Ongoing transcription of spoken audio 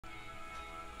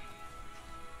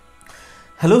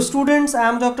Hello students, I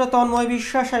am Dr. Tanmoy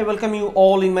Vishwas. I welcome you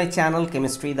all in my channel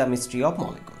Chemistry, the Mystery of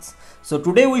Molecules. So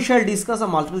today we shall discuss a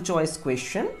multiple choice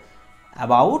question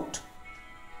about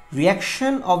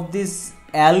reaction of this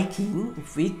alkene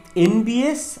with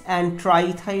NBS and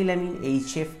triethylamine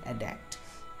HF adduct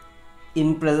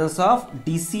in presence of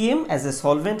DCM as a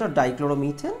solvent or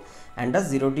dichloromethane and a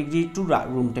 0 degree to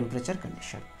room temperature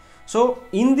condition. So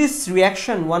in this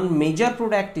reaction one major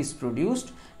product is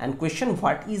produced, and question,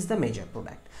 what is the major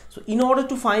product? So in order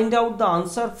to find out the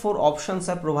answer, 4 options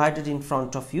are provided in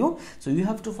front of you. So you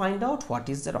have to find out what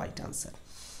is the right answer.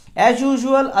 As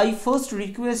usual, I first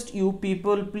request you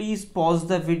people, please pause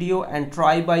the video and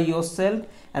try by yourself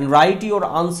and write your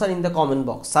answer in the comment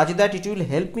box, such that it will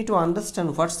help me to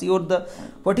understand what is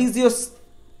your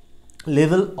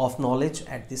level of knowledge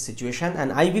at this situation.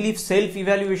 And I believe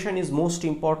self-evaluation is most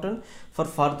important for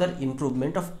further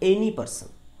improvement of any person.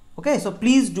 Okay, so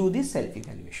please do this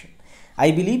self-evaluation.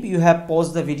 I believe you have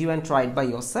paused the video and tried by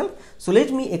yourself. So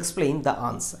let me explain the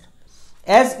answer.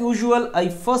 As usual, I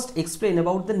first explain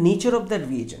about the nature of the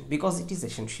reagent because it is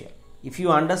essential. If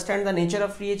you understand the nature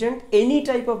of reagent, any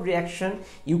type of reaction,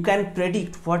 you can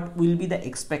predict what will be the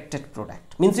expected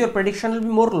product. Means your prediction will be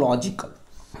more logical.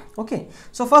 Okay,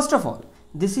 so first of all,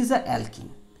 this is a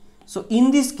alkene. So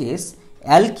in this case,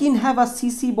 alkene have a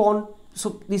CC bond.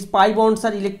 So these pi bonds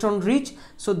are electron rich,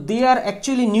 so they are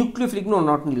actually nucleophilic. No,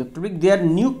 not electrophilic, they are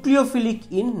nucleophilic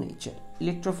in nature,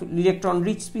 electron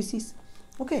rich species.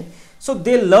 Okay, so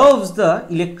they loves the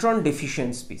electron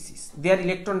deficient species. They are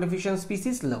electron deficient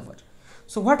species lover.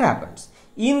 So what happens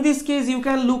in this case? You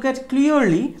can look at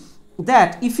clearly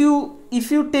that if you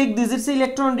take this, it's an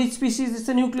electron rich species, it's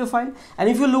a nucleophile, and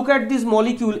if you look at this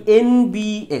molecule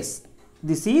NBS,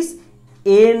 this is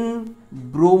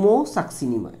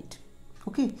N-Bromosuccinimide.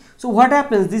 Okay, so what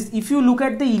happens this, if you look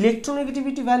at the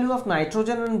electronegativity value of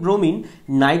nitrogen and bromine,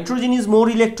 nitrogen is more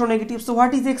electronegative. So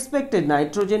what is expected?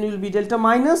 Nitrogen will be delta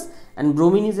minus and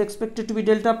bromine is expected to be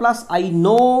delta plus. I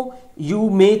know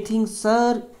you may think,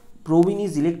 sir, bromine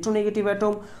is electronegative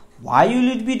atom, why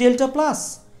will it be delta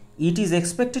plus? It is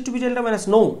expected to be delta minus.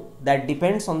 No, that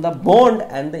depends on the bond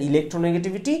and the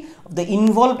electronegativity of the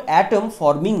involved atom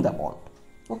forming the bond.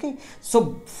 Okay,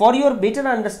 so for your better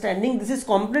understanding, this is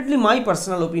completely my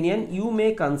personal opinion. You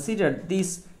may consider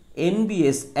this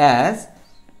NBS as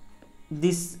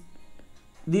this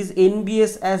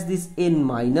NBS as this N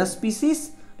minus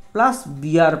species plus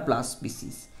Br plus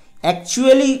species.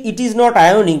 Actually, it is not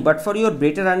ionic, but for your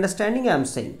better understanding, I am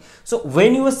saying. So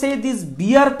when you say this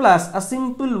Br plus, a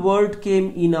simple word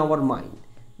came in our mind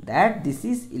that this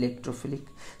is electrophilic.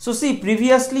 So see,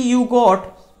 previously you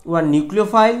got one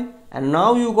nucleophile and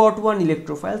now you got one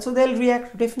electrophile, so they'll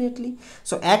react definitely.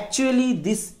 So actually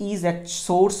this is a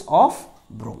source of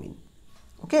bromine.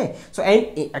 Okay, so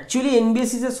actually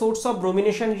NBS is a source of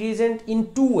bromination reagent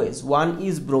in 2 ways. One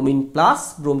is bromine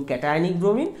plus, cationic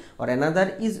bromine, or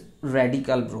another is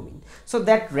radical bromine. So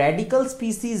that radical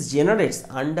species generates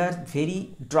under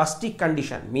very drastic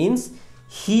condition, means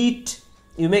heat.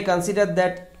 You may consider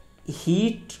that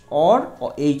heat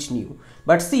or H nu.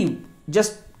 But see,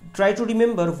 just try to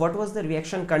remember what was the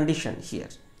reaction condition here.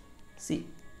 See,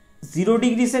 0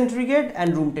 degree centigrade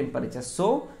and room temperature.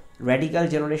 So radical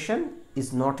generation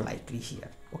is not likely here.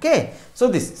 Okay, so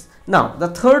this is now the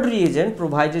third reagent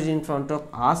provided in front of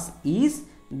us is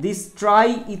this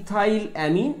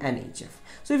triethylamine and HF.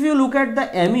 So if you look at the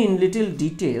amine little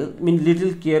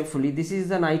little carefully, this is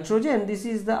the nitrogen, this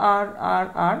is the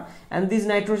R, and this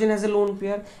nitrogen has a lone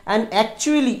pair, and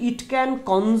actually it can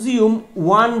consume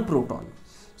 1 proton.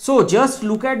 So just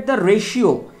look at the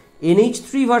ratio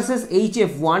NH3 versus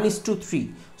HF,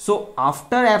 1:3. So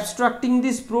after abstracting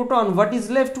this proton, what is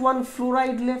left? 1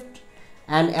 fluoride left,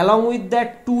 and along with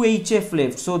that 2 HF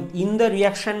left. So in the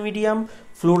reaction medium,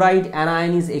 fluoride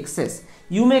anion is excess.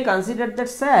 You may consider that,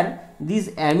 sir, this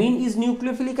amine is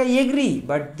nucleophilic. I agree,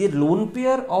 but the lone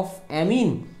pair of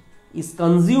amine is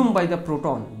consumed by the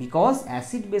proton because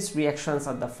acid-base reactions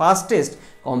are the fastest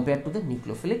compared to the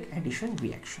nucleophilic addition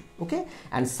reaction. Okay,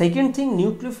 and second thing,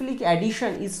 nucleophilic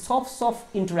addition is soft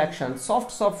interaction,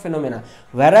 soft phenomena,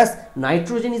 whereas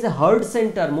nitrogen is a hard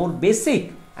center, more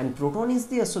basic, and proton is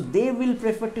there, so they will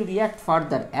prefer to react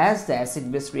further as the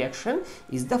acid-base reaction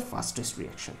is the fastest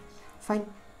reaction. Fine.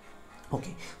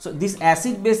 Okay, so this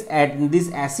acid base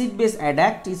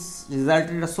adduct is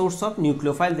resulted in a source of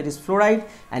nucleophile, that is fluoride,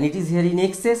 and it is here in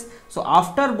excess. So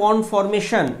after bond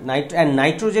formation,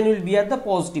 nitrogen will be at the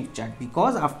positive charge,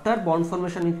 because after bond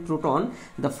formation with proton,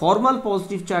 the formal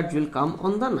positive charge will come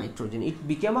on the nitrogen. It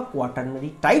became a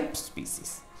quaternary type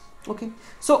species. Okay,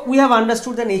 so we have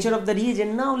understood the nature of the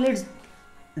reagent. Now let's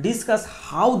discuss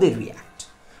how they react.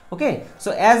 Okay,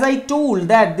 so as I told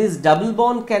that this double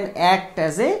bond can act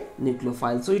as a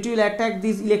nucleophile, so it will attack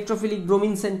this electrophilic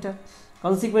bromine center.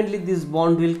 Consequently, this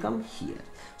bond will come here.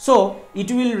 So it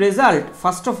will result,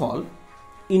 first of all,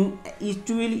 it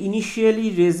will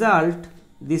initially result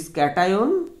this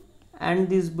cation and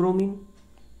this bromine.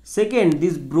 Second,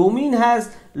 this bromine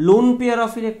has lone pair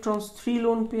of electrons, 3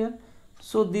 lone pair.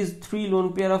 So these 3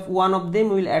 lone pair of one of them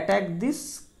will attack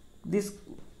this.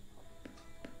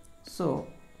 So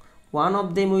one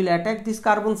of them will attack this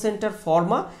carbon center,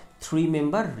 form a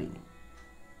 3-member ring.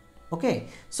 Okay,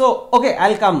 so okay,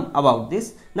 I'll come about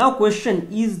this. Now question,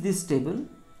 is this stable?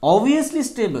 Obviously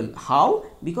stable. How?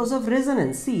 Because of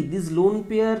resonance. See, this lone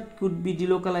pair could be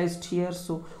delocalized here.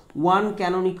 So one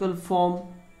canonical form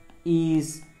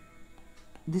is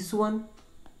this one.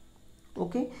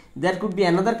 Okay, there could be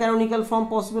another canonical form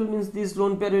possible, means this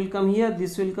lone pair will come here,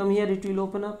 this will come here, it will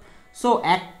open up. So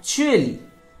actually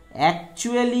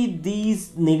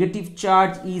this negative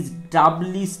charge is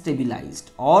doubly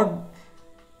stabilized or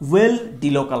well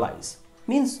delocalized,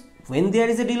 means when there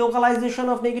is a delocalization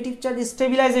of negative charge is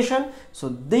stabilization. So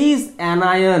this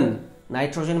anion,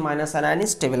 nitrogen minus anion,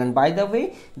 is stable. And by the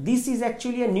way, this is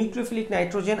actually a nucleophilic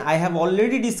nitrogen. I have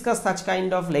already discussed such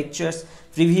kind of lectures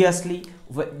previously,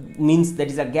 means that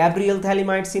is a Gabriel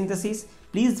thalamide synthesis.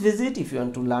 Please visit if you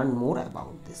want to learn more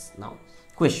about this. Now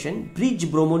question, bridge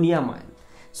bromonium ion.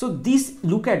 So this,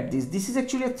 look at this, this is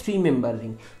actually a 3-member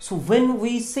ring. So when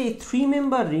we say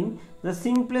 3-member ring, the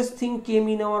simplest thing came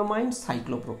in our mind,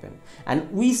 cyclopropane,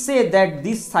 and we say that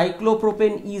this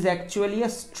cyclopropane is actually a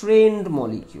strained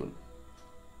molecule.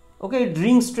 Okay,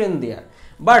 ring strain there,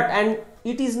 but and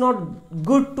it is not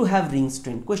good to have ring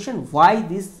strain. Question, why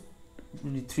this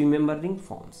 3-member ring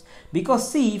forms?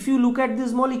 Because see, if you look at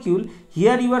this molecule,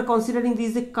 here you are considering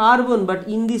this is a carbon, but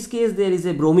in this case there is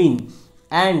a bromine,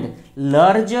 and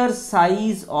larger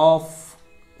size of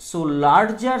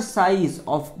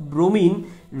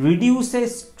bromine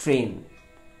reduces strain.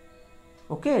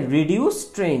 Okay, reduce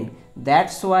strain.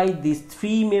 That's why this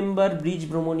 3-member bridge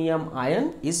bromonium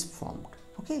ion is formed.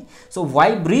 Okay, so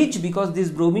why bridge? Because this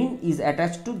bromine is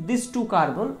attached to this 2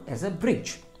 carbon as a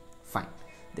bridge. Fine.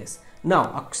 This. Now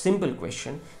a simple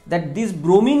question, that this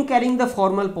bromine carrying the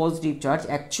formal positive charge,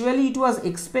 actually it was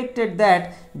expected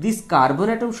that this carbon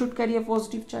atom should carry a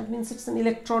positive charge, means it's an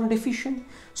electron deficient.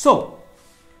 So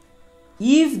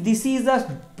if this is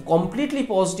a completely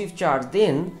positive charge,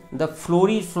 then the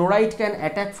fluoride can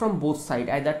attack from both sides,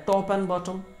 either top and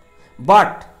bottom.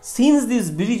 But since this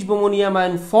bridge bromonium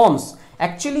ion forms,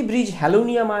 actually bridge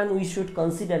halonium ion we should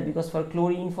consider, because for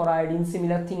chlorine, for iodine,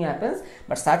 similar thing happens,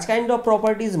 but such kind of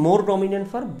property is more dominant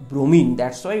for bromine.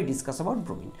 That's why we discuss about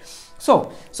bromine.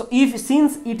 So if,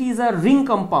 since it is a ring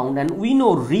compound and we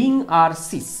know ring are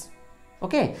cis,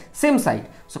 okay, same side,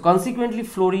 so consequently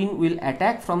fluorine will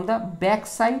attack from the back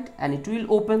side and it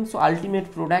will open. So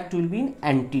ultimate product will be in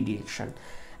anti direction.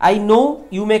 I know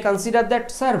you may consider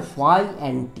that, sir, why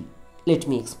anti? Let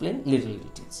me explain little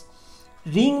details.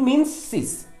 Ring means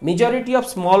cis. Majority of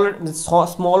small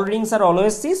rings are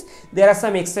always cis. There are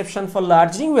some exception for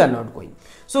large ring, we are not going.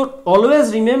 So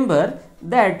always remember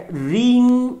that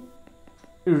rings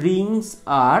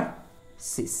are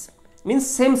cis, means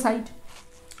same side.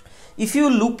 If you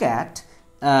look at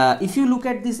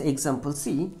this example,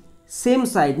 see, same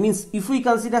side, means if we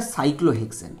consider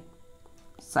cyclohexane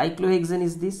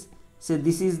is this. So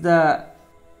this is the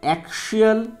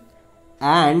axial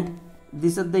and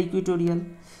these are the equatorial.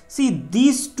 See,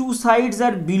 these 2 sides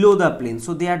are below the plane,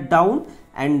 so they are down,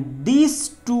 and these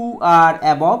 2 are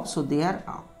above, so they are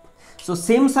up. So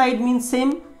same side means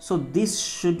same, so this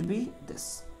should be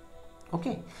this.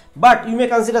 Okay, but you may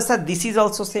consider, sir, this is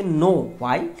also same. No,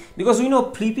 why? Because we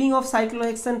know flipping of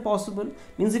cyclohexane possible,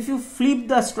 means if you flip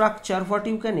the structure, what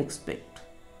you can expect?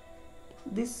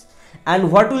 This. And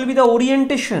what will be the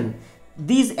orientation?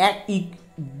 These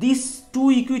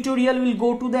 2 equatorial will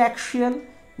go to the axial,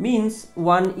 means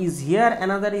one is here,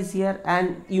 another is here,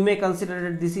 and you may consider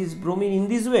that this is bromine in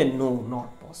this way. No,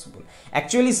 not possible.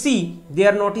 Actually, see, they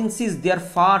are not in cis, they are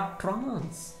far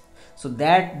trans. So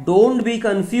that don't be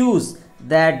confused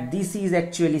that this is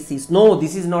actually cis. No,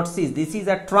 this is not cis, this is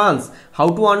a trans. How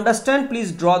to understand?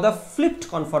 Please draw the flipped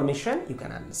conformation, you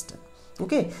can understand.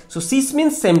 Okay, so cis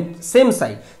means same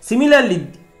side. Similarly,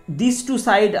 these 2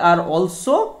 sides are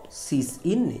also cis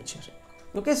in nature.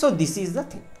 Okay, so this is the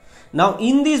thing. Now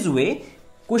in this way,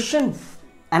 question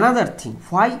another thing,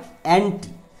 why anti?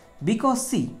 Because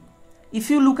see, if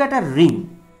you look at a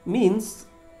ring, means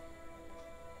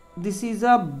this is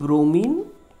a bromine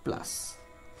plus.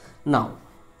 Now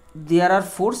there are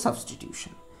 4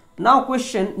 substitution. Now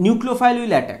question, nucleophile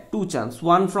will attack, two chance,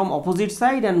 one from opposite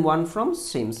side and one from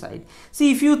same side.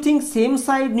 See, if you think same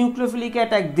side nucleophilic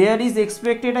attack, there is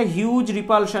expected a huge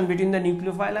repulsion between the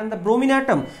nucleophile and the bromine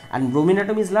atom, and bromine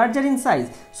atom is larger in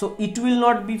size, so it will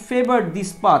not be favored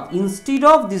this path. Instead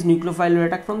of this, nucleophile will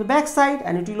attack from the back side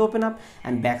and it will open up,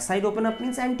 and back side open up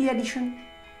means anti-addition.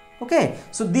 Okay,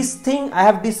 so this thing I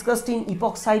have discussed in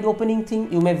epoxide opening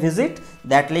thing. You may visit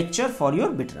that lecture for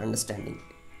your better understanding.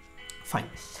 Fine.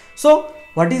 So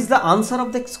what is the answer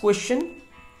of this question?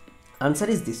 Answer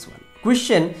is this one.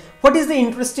 Question, what is the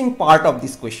interesting part of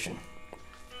this question?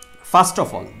 First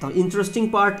of all, the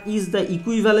interesting part is the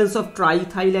equivalence of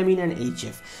triethylamine and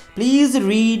HF. Please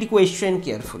read question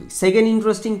carefully. Second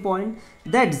interesting point,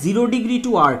 that 0 degree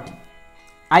to RT.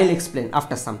 I'll explain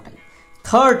after some time.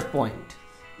 Third point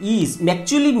is,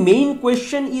 actually main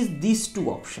question is these two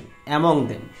options among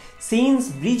them. Since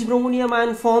bridge bromonium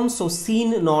ion forms, so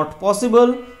syn not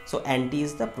possible, so anti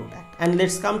is the product. And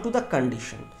let's come to the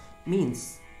condition,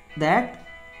 means that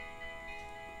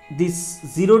this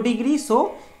 0 degree,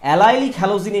 so allylic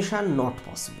halogenation not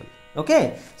possible.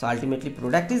 Okay, so ultimately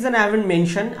product is, and I haven't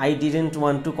mentioned, I didn't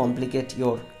want to complicate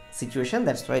your situation,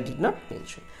 that's why I did not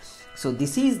mention. So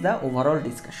this is the overall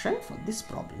discussion for this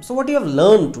problem. So what you have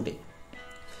learned today?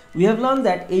 We have learned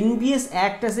that NBS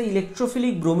act as a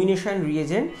electrophilic bromination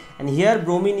reagent, and here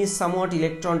bromine is somewhat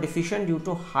electron deficient due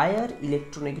to higher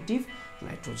electronegative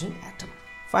nitrogen atom.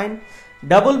 Fine.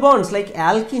 Double bonds like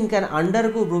alkene can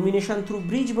undergo bromination through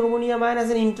bridge bromonium ion as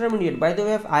an intermediate. By the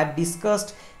way, I have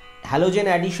discussed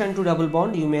halogen addition to double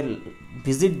bond. You may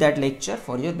visit that lecture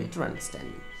for your better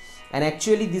understanding. And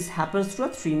actually this happens through a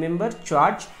 3-member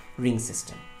charge ring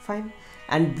system. Fine.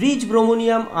 And bridge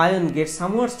bromonium ion gets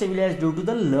somewhat stabilized due to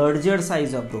the larger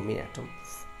size of bromine atom.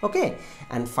 Okay,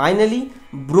 and finally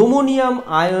bromonium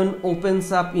ion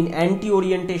opens up in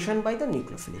anti-orientation by the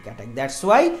nucleophilic attack. That's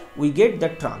why we get the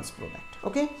trans product.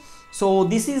 Okay, so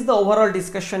this is the overall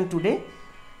discussion today.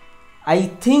 I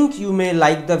think you may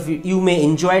like you may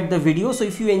enjoy the video. So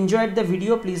if you enjoyed the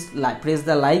video, please press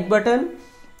the like button,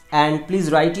 and please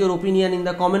write your opinion in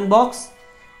the comment box.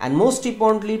 And most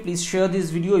importantly, please share this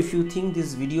video if you think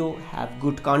this video have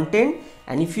good content,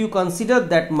 and if you consider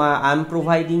that I am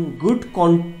providing good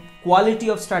quality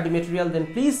of study material,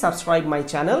 then please subscribe my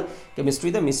channel Chemistry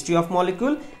the Mystery of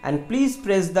Molecule, and please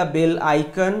press the bell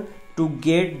icon to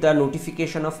get the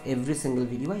notification of every single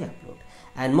video I upload.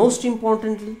 And most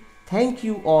importantly, thank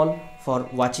you all for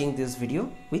watching this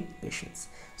video with patience.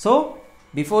 So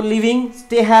before leaving,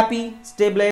 stay happy, stay blessed.